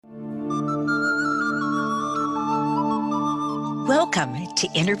Welcome to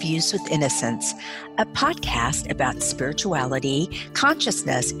Interviews with Innocence, a podcast about spirituality,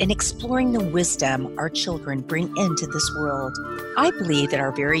 consciousness, and exploring the wisdom our children bring into this world. I believe that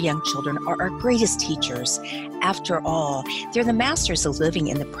our very young children are our greatest teachers. After all, they're the masters of living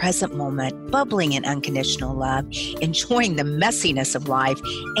in the present moment, bubbling in unconditional love, enjoying the messiness of life,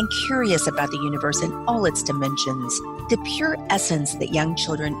 and curious about the universe in all its dimensions. The pure essence that young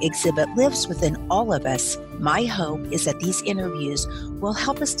children exhibit lives within all of us. My hope is that these interviews will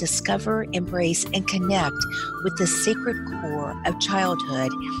help us discover, embrace, and connect with the sacred core of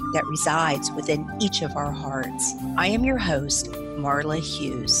childhood that resides within each of our hearts. I am your host, Marla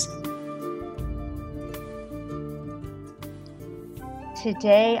Hughes.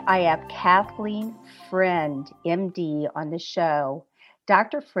 Today, I have Kathleen Friend, MD, on the show.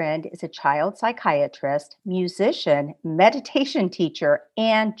 Dr. Friend is a child psychiatrist, musician, meditation teacher,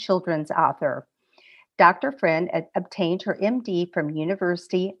 and children's author. Dr. Friend obtained her MD from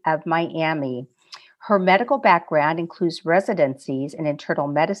University of Miami. Her medical background includes residencies in internal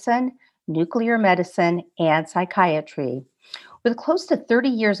medicine, nuclear medicine, and psychiatry. With close to 30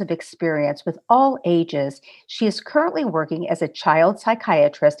 years of experience with all ages, she is currently working as a child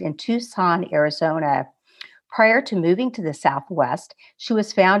psychiatrist in Tucson, Arizona. Prior to moving to the Southwest, she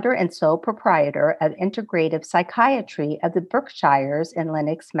was founder and sole proprietor of Integrative Psychiatry of the Berkshires in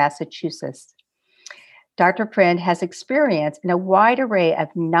Lenox, Massachusetts. Dr. Friend has experience in a wide array of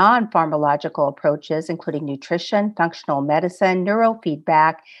non-pharmacological approaches, including nutrition, functional medicine,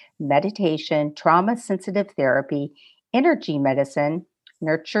 neurofeedback, meditation, trauma-sensitive therapy, energy medicine,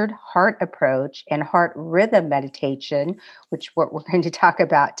 nurtured heart approach, and heart rhythm meditation, which is what we're going to talk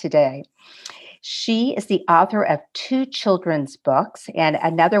about today. She is the author of 2 children's books and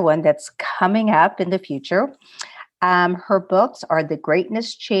another one that's coming up in the future. Her books are The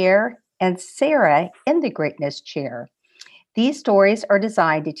Greatness Chair and Sarah in the Greatness Chair. These stories are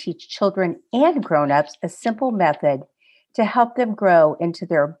designed to teach children and grown-ups a simple method to help them grow into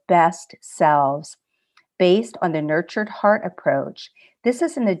their best selves. Based on the nurtured heart approach, this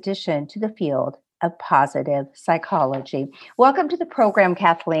is in addition to the field of positive psychology. Welcome to the program,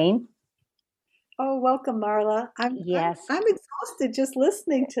 Kathleen. Oh, welcome, Marla. I'm exhausted just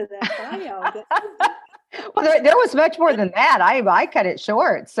listening to that bio. Well, there was much more than that. I cut it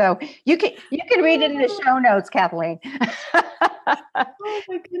short, so you can read it in the show notes, Kathleen. Oh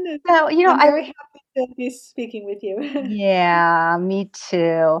my goodness! So I'm very happy to be speaking with you. Yeah, me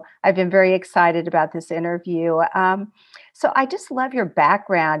too. I've been very excited about this interview. So I just love your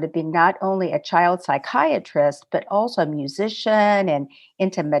background of being not only a child psychiatrist, but also a musician and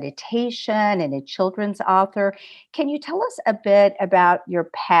into meditation and a children's author. Can you tell us a bit about your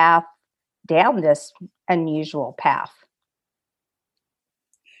path down this unusual path?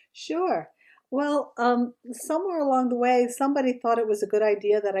 Sure. Well, somewhere along the way, somebody thought it was a good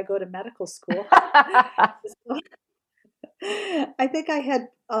idea that I go to medical school. So, I think I had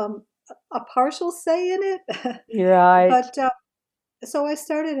a partial say in it. Right. But so I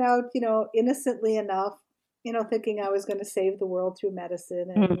started out, innocently enough, thinking I was going to save the world through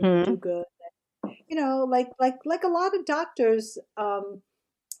medicine and do good. Like a lot of doctors,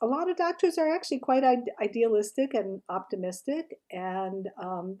 are actually quite idealistic and optimistic, and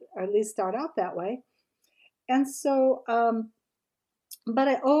or at least start out that way. And so, but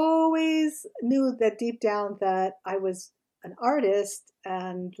I always knew that deep down that I was an artist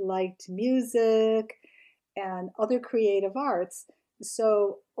and liked music and other creative arts.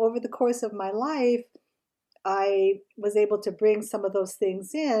 So over the course of my life, I was able to bring some of those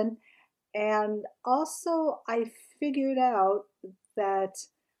things in. And also, I figured out that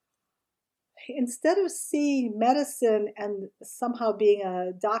instead of seeing medicine and somehow being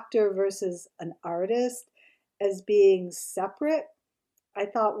a doctor versus an artist as being separate, I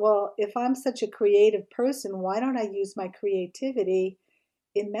thought, well, if I'm such a creative person, why don't I use my creativity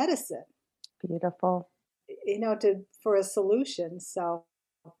in medicine? Beautiful. For a solution. So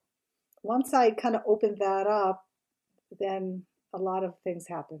once I kind of opened that up, then a lot of things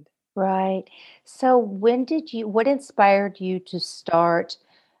happened. Right. So what inspired you to start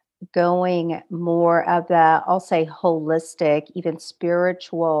going more of the, I'll say, holistic, even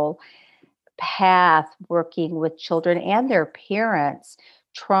spiritual path, working with children and their parents,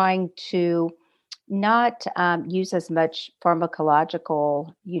 trying to not use as much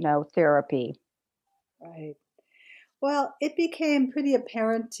pharmacological, therapy? Right. Well, it became pretty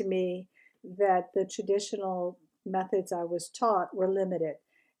apparent to me that the traditional methods I was taught were limited.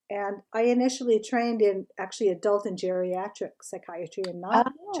 And I initially trained in actually adult and geriatric psychiatry and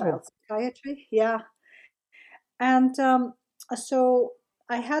not Oh, child psychiatry. Yeah. And so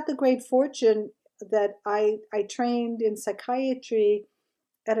I had the great fortune that I trained in psychiatry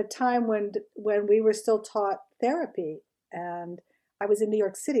at a time when we were still taught therapy, and I was in New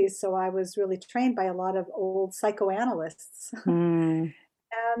York City, so I was really trained by a lot of old psychoanalysts. Mm,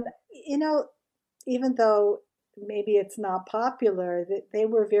 And even though maybe it's not popular, that they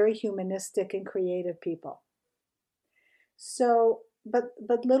were very humanistic and creative people. So,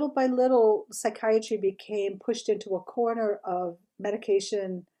 but little by little, psychiatry became pushed into a corner of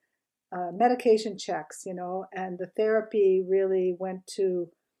medication checks, and the therapy really went to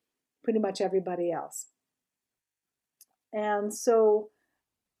pretty much everybody else. And so,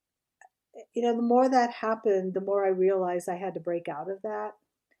 the more that happened, the more I realized I had to break out of that.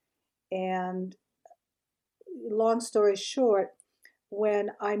 And long story short,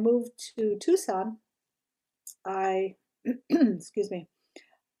 when I moved to Tucson, I, excuse me,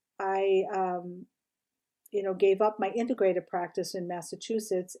 I, gave up my integrated practice in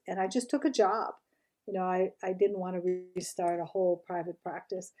Massachusetts and I just took a job. I didn't want to restart a whole private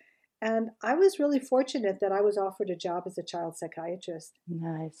practice. And I was really fortunate that I was offered a job as a child psychiatrist,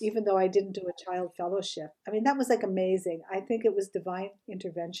 nice. even though I didn't do a child fellowship. I mean, that was like amazing. I think it was divine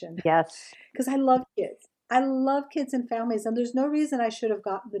intervention Yes. because I love kids. I love kids and families, and there's no reason I should have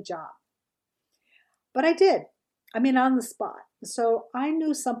gotten the job. But I did. I mean, on the spot. So I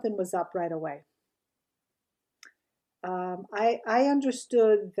knew something was up right away. I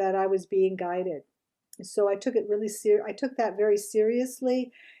understood that I was being guided. So I took it really I took that very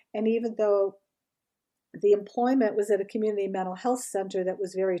seriously. And even though the employment was at a community mental health center that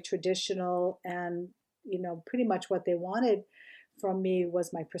was very traditional and, pretty much what they wanted from me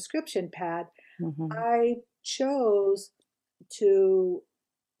was my prescription pad, Hmm. I chose to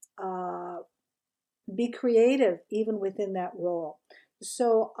uh, be creative even within that role.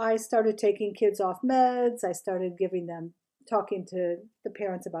 So I started taking kids off meds. I started talking to the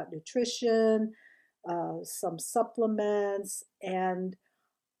parents about nutrition, some supplements,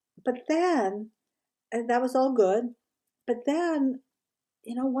 but then, and that was all good. But then,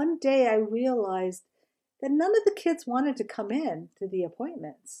 one day I realized that none of the kids wanted to come in to the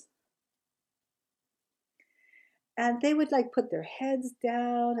appointments. And they would like put their heads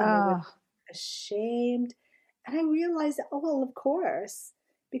down and they would Oh, be ashamed. And I realized, oh, well, of course,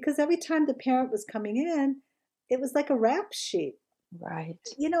 because every time the parent was coming in, it was like a rap sheet. right.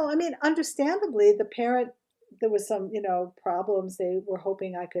 I mean, understandably, the parent, there was some, problems they were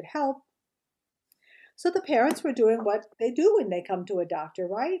hoping I could help. So the parents were doing what they do when they come to a doctor,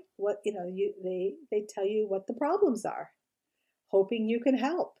 right? What, they tell you what the problems are, hoping you can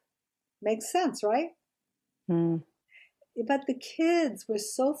help. Makes sense, right? Mm. But the kids were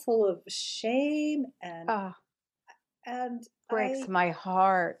so full of shame Oh, and breaks my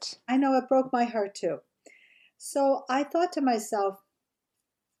heart. I know it broke my heart too. So I thought to myself,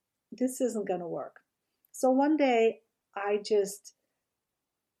 this isn't going to work. So one day I just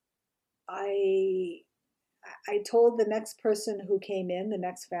I I told the next person who came in, the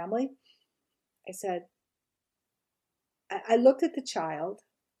next family, I said, I looked at the child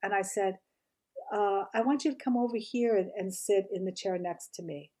and I said, I want you to come over here and sit in the chair next to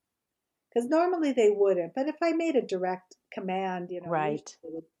me. Because normally they wouldn't, but if I made a direct command, usually Right. they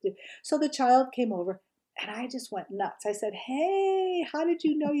would do. So the child came over and I just went nuts. I said, hey, how did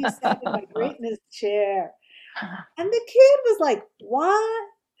you know you sat in my greatness chair? And the kid was like, what?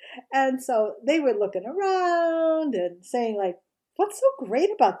 And so they were looking around and saying, like, what's so great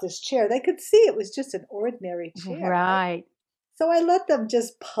about this chair? They could see it was just an ordinary chair, right? Right. So I let them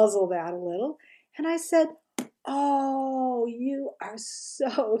just puzzle that a little. And I said, oh, you are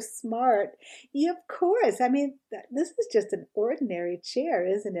so smart. Yeah, of course. I mean, this is just an ordinary chair,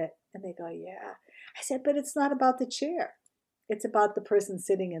 isn't it? And they go, yeah. I said, but it's not about the chair. It's about the person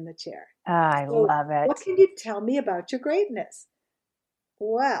sitting in the chair. I So, love what it. can you tell me about your greatness?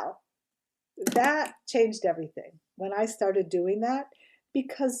 Well, that changed everything when I started doing that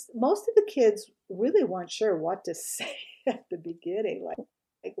because most of the kids really weren't sure what to say at the beginning.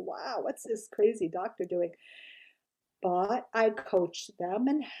 Like, wow, what's this crazy doctor doing? But I coached them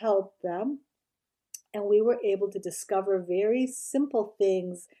and helped them, and we were able to discover very simple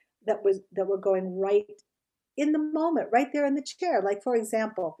things that were going right in the moment, right there in the chair. Like for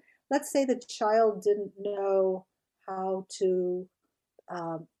example, let's say the child didn't know how to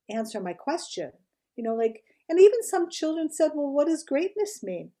answer my question. Like, and even some children said, well, what does greatness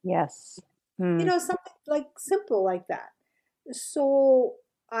mean? Yes. Mm. Something like simple like that. So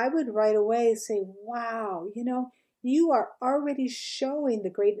I would right away say, wow, you are already showing the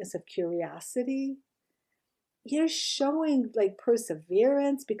greatness of curiosity. You're showing like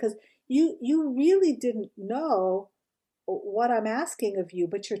perseverance because you really didn't know what I'm asking of you,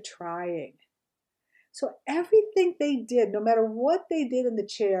 but you're trying. So everything they did, no matter what they did in the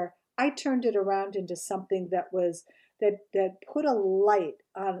chair, I turned it around into something that put a light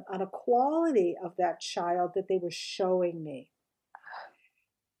on a quality of that child that they were showing me.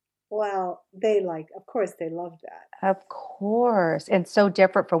 Well, of course, they loved that. Of course, and so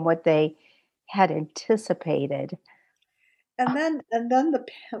different from what they had anticipated. And then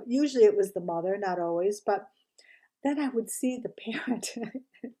usually it was the mother, not always, but then I would see the parent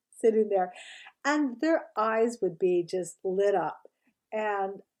sitting there, and their eyes would be just lit up,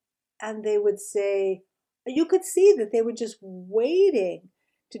 and they would say, you could see that they were just waiting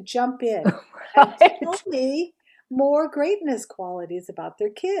to jump in and tell Right. me more greatness qualities about their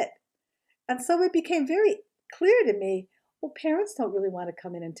kid. And so it became very clear to me, well, parents don't really want to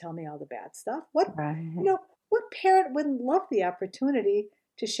come in and tell me all the bad stuff. You Right. know, what parent wouldn't love the opportunity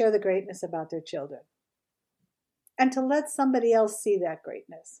to share the greatness about their children and to let somebody else see that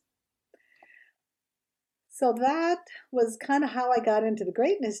greatness? So that was kind of how I got into the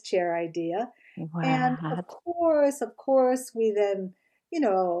greatness chair idea. And Wow. of course, we then,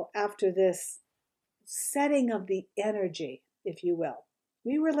 after this setting of the energy, if you will,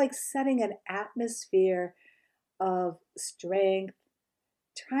 we were like setting an atmosphere of strength,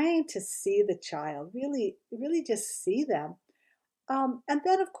 trying to see the child, really, really just see them. And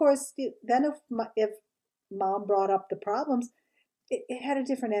then, of course, then if mom brought up the problems, it had a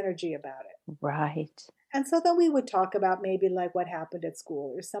different energy about it. Right. And so then we would talk about maybe like what happened at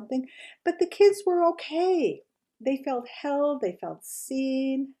school or something. But the kids were okay. They felt held, they felt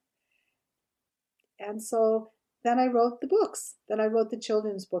seen. And so then I wrote the books. Then I wrote the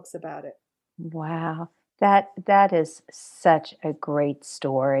children's books about it. Wow. That is such a great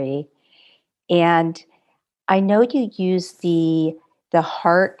story. And I know you use the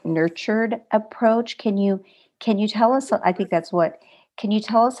heart nurtured approach. Can you tell us, I think that's what, can you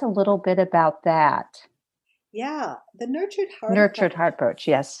tell us a little bit about that? Yeah, the nurtured heart approach. Nurtured heart approach,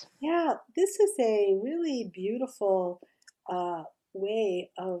 yes. Yeah, this is a really beautiful uh, way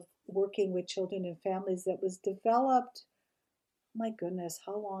of working with children and families that was developed, my goodness,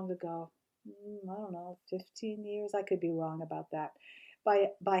 how long ago? I don't know, 15 years? I could be wrong about that.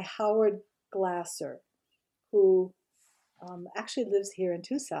 By Howard Glasser, who actually lives here in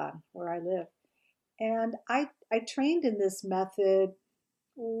Tucson, where I live. And I trained in this method,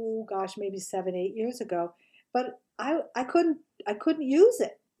 oh gosh, maybe 7, 8 years ago, but I couldn't use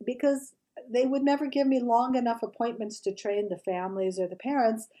it because they would never give me long enough appointments to train the families or the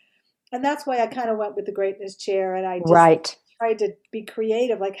parents. And that's why I kind of went with the greatness chair, and I just Right. tried to be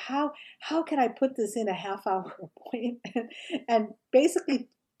creative, like how can I put this in a half-hour appointment and basically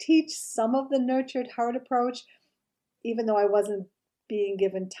teach some of the nurtured heart approach, even though I wasn't being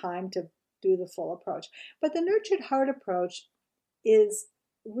given time to do the full approach. But the nurtured heart approach is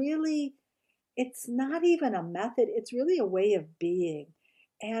really, it's not even a method, it's really a way of being.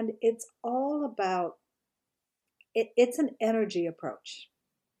 And it's all about it's an energy approach.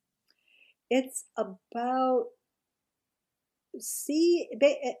 It's about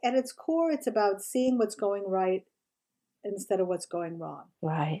at its core, it's about seeing what's going right instead of what's going wrong.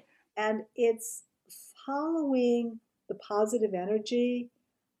 Right. And it's following the positive energy,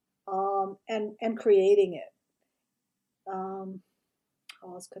 and creating it. Um,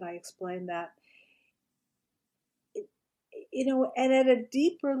 how else could I explain that? It, and at a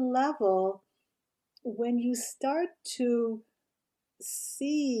deeper level, when you start to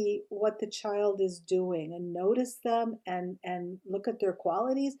see what the child is doing and notice them and look at their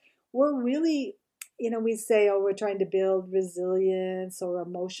qualities, we're really, we say, oh, we're trying to build resilience or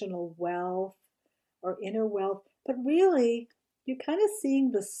emotional wealth or inner wealth, but really you're kind of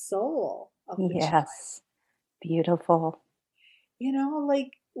seeing the soul of the child. Yes. Beautiful.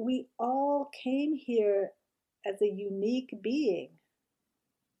 Like we all came here as a unique being.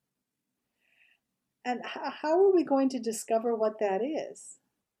 And how are we going to discover what that is?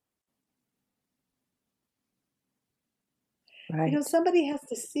 Right. Somebody has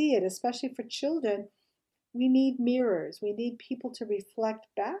to see it, especially for children. We need mirrors. We need people to reflect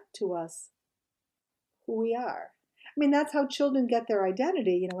back to us who we are. I mean, that's how children get their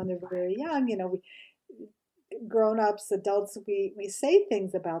identity, when they're very young. Grown-ups, adults, we say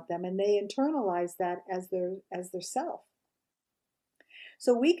things about them and they internalize that as their self.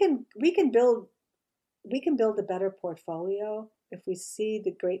 So we can build a better portfolio if we see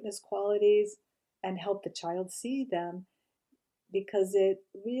the greatness qualities and help the child see them, because it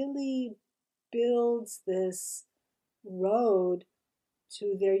really builds this road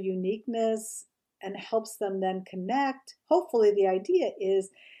to their uniqueness and helps them then connect. Hopefully, the idea is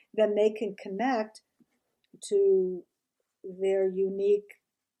then they can connect to their unique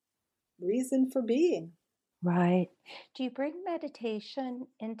reason for being. Right. Do you bring meditation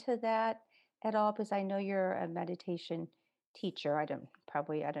into that at all? Because I know you're a meditation teacher. I don't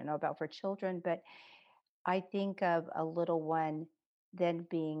know about for children, but I think of a little one then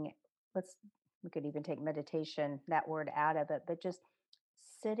being, let's, we could even take meditation, that word out of it, but just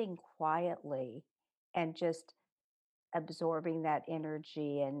sitting quietly and just absorbing that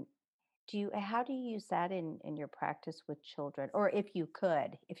energy. And how do you use that in your practice with children? Or if you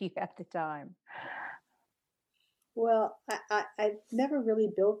could, if you have the time. Well, I've never really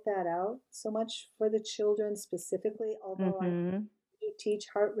built that out so much for the children specifically, although I Mm-hmm. do teach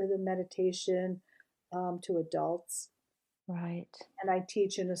heart rhythm meditation to adults. Right. And I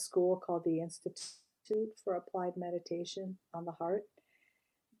teach in a school called the Institute for Applied Meditation on the Heart.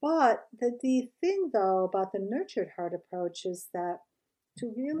 But the thing, though, about the nurtured heart approach is that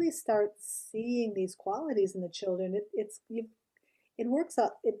to really start seeing these qualities in the children, it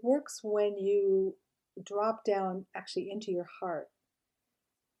works when you drop down actually into your heart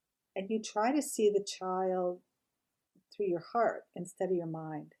and you try to see the child through your heart instead of your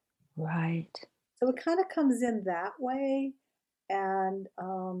mind. Right. So it kind of comes in that way, and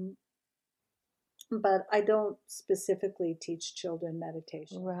but I don't specifically teach children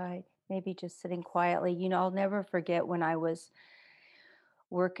meditation. Right. Maybe just sitting quietly. I'll never forget when I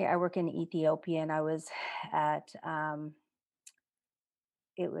work in Ethiopia and I was at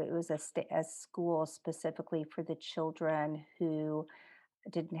it was a school specifically for the children who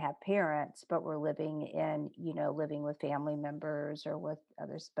didn't have parents but were living with family members or with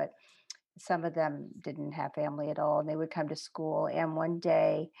others, but some of them didn't have family at all and they would come to school. And one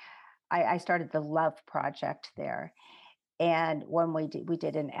day I started the Love Project there. And when we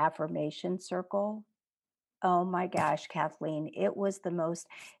did an affirmation circle. Oh my gosh, Kathleen, it was the most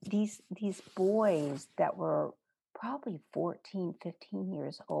these boys that were probably 14, 15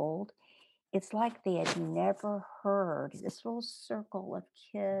 years old. It's like they had never heard this little circle of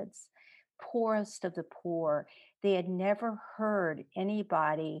kids, poorest of the poor. They had never heard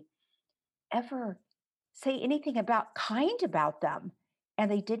anybody ever say anything kind about them. And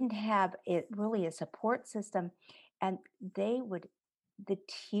they didn't have it really a support system. And the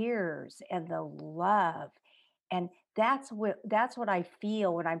tears and the love. And that's what I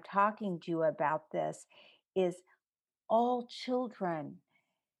feel when I'm talking to you about this is all children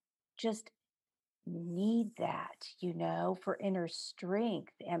just need that, for inner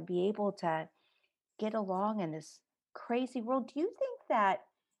strength and be able to get along in this crazy world. Do you think that,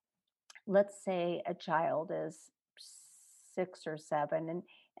 let's say a child is 6 or 7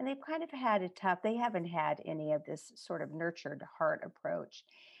 and they've kind of had it tough, they haven't had any of this sort of nurtured heart approach.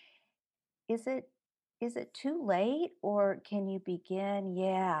 Is it is it too late or can you begin?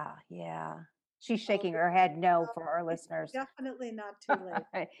 Yeah, yeah. She's Oh, shaking her head no well, for our it's listeners. definitely not too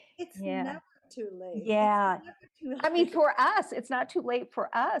late. It's Yeah. never too late. It's Yeah. never too I mean, late. for us, it's not too late for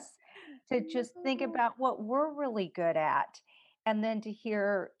us to just think No. about what we're really good at and then to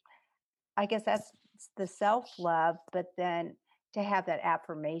hear, I guess that's the self-love, but then to have that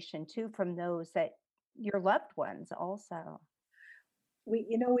affirmation too from those that your loved ones also.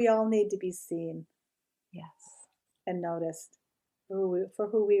 We all need to be seen Yes. and noticed for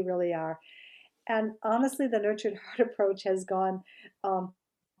who we really are. And honestly, the nurtured heart approach has gone, um,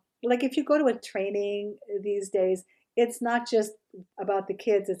 like if you go to a training these days, it's not just about the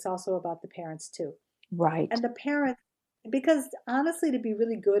kids, it's also about the parents too. Right. And the parents, because honestly, to be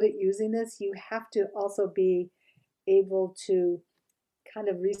really good at using this, you have to also be able to kind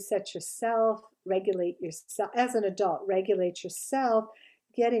of reset yourself, regulate yourself as an adult, regulate yourself,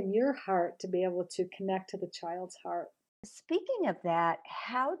 get in your heart to be able to connect to the child's heart. Speaking of that,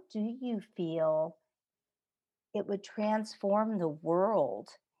 how do you feel it would transform the world?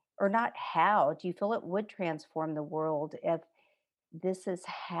 Or not how? Do you feel it would transform the world if this is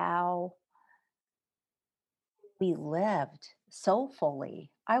how we lived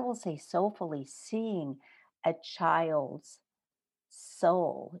soulfully? I will say soulfully, seeing a child's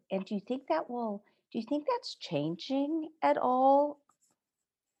soul. And do you think that's changing at all?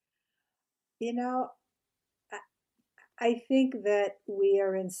 You know, I, I think that we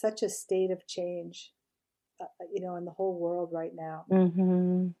are in such a state of change, in the whole world right now.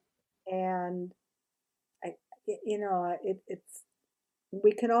 Mhm. And it's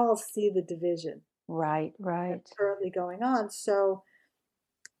we can all see the division Right, that's right. currently going on. So,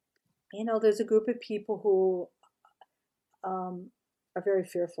 there's a group of people who are very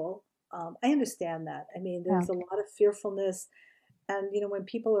fearful. I understand that. I mean, there's a Okay. lot of fearfulness, and when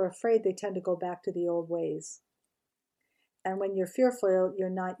people are afraid, they tend to go back to the old ways. And when you're fearful, you're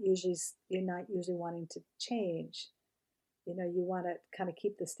not usually wanting to change. You want to kind of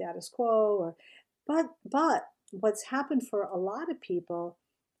keep the status quo, or but what's happened for a lot of people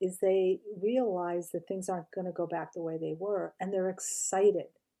is they realize that things aren't going to go back the way they were, and they're excited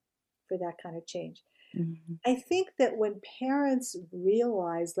for that kind of change. Mhm. I think that when parents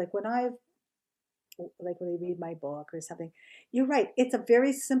realize, like when they read my book or something, you're right. It's a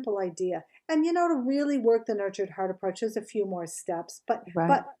very simple idea. And to really work the nurtured heart approach, there's a few more steps. Right.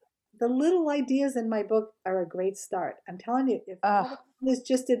 But the little ideas in my book are a great start. I'm telling you, if all the Oh, families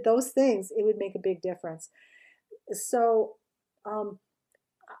just did those things, it would make a big difference. So um,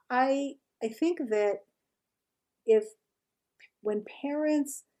 I think that if when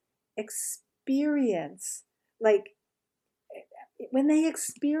parents experience, like when they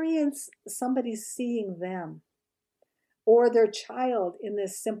experience somebody seeing them or their child in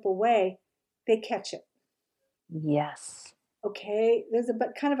this simple way, they catch it. yes. Okay, there's a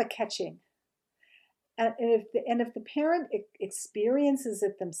but kind of a catching, and if the parent experiences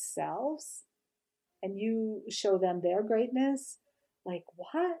it themselves, and you show them their greatness, like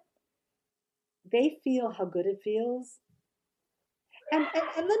what they feel, how good it feels, and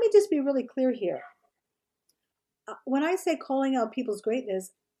let me just be really clear here. When I say calling out people's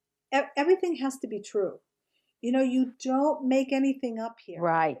greatness, everything has to be true. You don't make anything up here.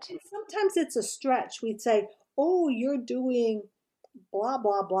 Right. And sometimes it's a stretch. We'd say, oh, you're doing blah,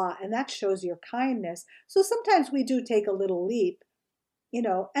 blah, blah, and that shows your kindness. So sometimes we do take a little leap,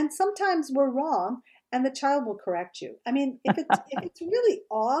 and sometimes we're wrong, and the child will correct you. I mean, if it's really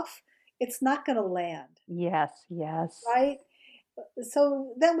off, it's not going to land, Yes, yes. right?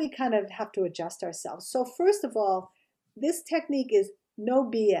 So then we kind of have to adjust ourselves. So first of all, this technique is no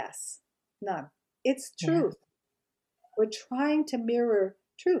BS, none. It's Yeah. truth. We're trying to mirror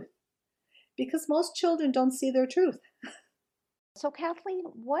truth because most children don't see their truth. So Kathleen,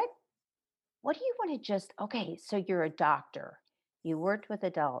 what do you want to just okay, so you're a doctor. You worked with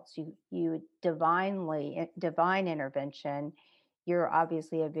adults. You divine intervention. You're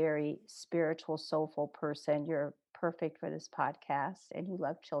obviously a very spiritual, soulful person. You're perfect for this podcast and you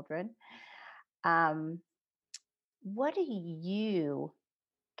love children. Um, what do you,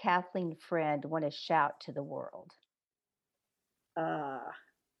 Kathleen Friend, want to shout to the world? Uh,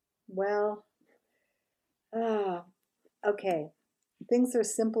 well, uh, okay. Things are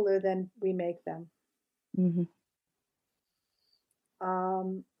simpler than we make them. Hmm.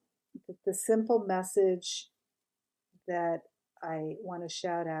 Um, the simple message that I want to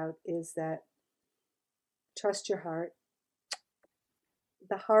shout out is that trust your heart.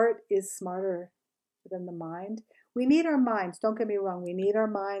 The heart is smarter than the mind. We need our minds, don't get me wrong. We need our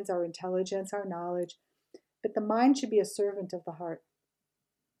minds, our intelligence, our knowledge, but the mind should be a servant of the heart.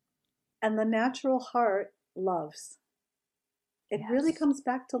 And the natural heart loves. It really Yes. comes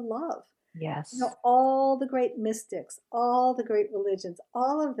back to love. Yes. All the great mystics, all the great religions,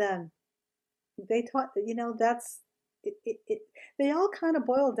 all of them, they taught that, that's they all kind of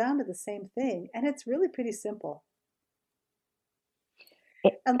boil down to the same thing. And it's really pretty simple.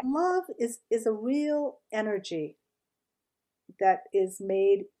 It- And love is a real energy that is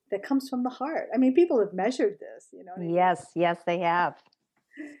made that comes from the heart. I mean, people have measured this, you know what I mean? yes, yes, they have.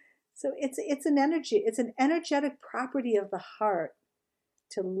 So it's an energy, it's an energetic property of the heart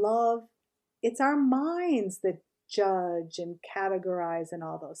to love. It's our minds that judge and categorize and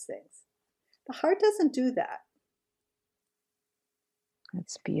all those things. The heart doesn't do that.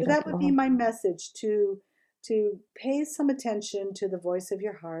 That's So that would be beautiful. my message to pay some attention to the voice of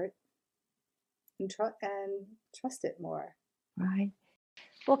your heart and trust it more. Right.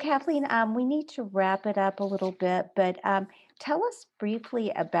 Well, Kathleen, we need to wrap it up a little bit, but tell us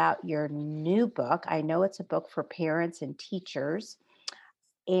briefly about your new book. I know it's a book for parents and teachers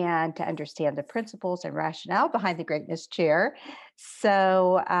and to understand the principles and rationale behind the Greatness Chair.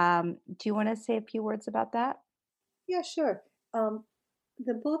 So, do you want to say a few words about that? Yeah, sure. Um,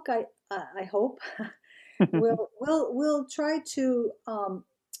 the book, I hope, we'll try to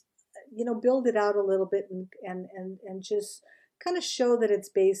build it out a little bit and just kind of show that it's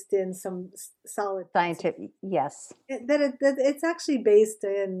based in some solid principles. Scientific, yes. That it's actually based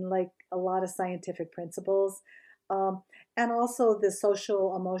in like a lot of scientific principles, um, and also the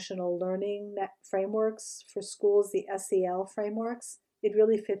social emotional learning frameworks for schools, the SEL frameworks. It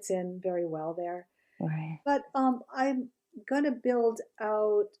really fits in very well there. Right. But I'm going to build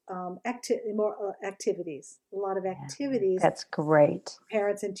out more activities, a lot of Yeah. activities That's great. for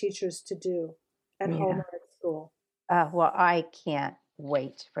parents and teachers to do at home Yeah. or at school. Well, I can't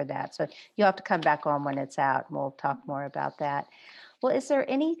wait for that. So you'll have to come back on when it's out and we'll talk more about that. Well, is there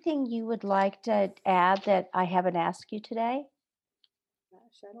anything you would like to add that I haven't asked you today?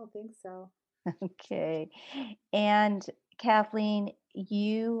 Gosh, I don't think so. Okay. And Kathleen,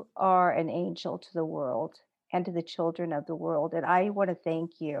 you are an angel to the world and to the children of the world, and I want to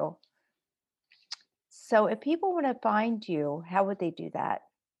thank you. So, if people want to find you, how would they do that?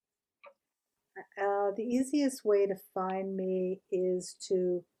 The easiest way to find me is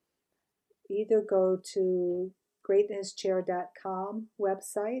to either go to greatnesschair.com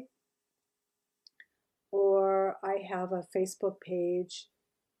website, or I have a Facebook page,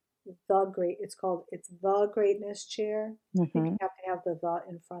 it's The Greatness Chair. I think you Hmm. have to have the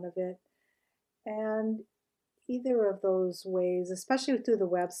in front of it. And either of those ways, especially through the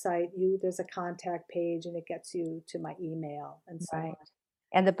website, there's a contact page and it gets you to my email and so Right. on.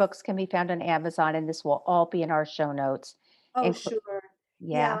 And the books can be found on Amazon, and this will all be in our show notes. Oh, Inclu- sure.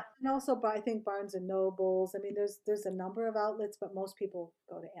 yeah, Yeah, and also, but I think Barnes and Nobles. I mean, there's a number of outlets, but most people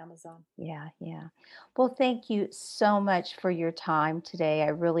go to Amazon. yeah, yeah. Well, thank you so much for your time today. I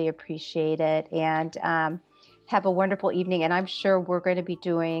really appreciate it. And have a wonderful evening. And I'm sure we're going to be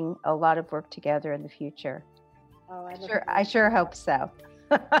doing a lot of work together in the future. Oh, I look I forward sure to hope so.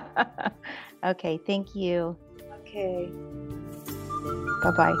 Okay, thank you. that. Okay.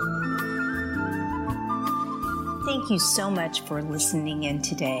 Bye bye. Thank you so much for listening in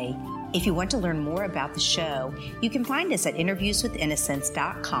today. If you want to learn more about the show, you can find us at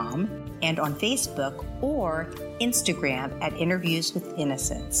interviewswithinnocence.com and on Facebook or Instagram at Interviews with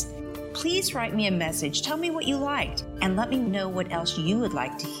Innocence. Please write me a message, tell me what you liked, and let me know what else you would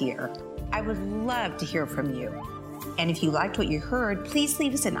like to hear. I would love to hear from you. And if you liked what you heard, please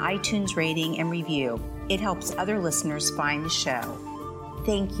leave us an iTunes rating and review. It helps other listeners find the show.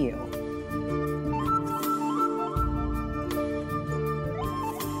 Thank you.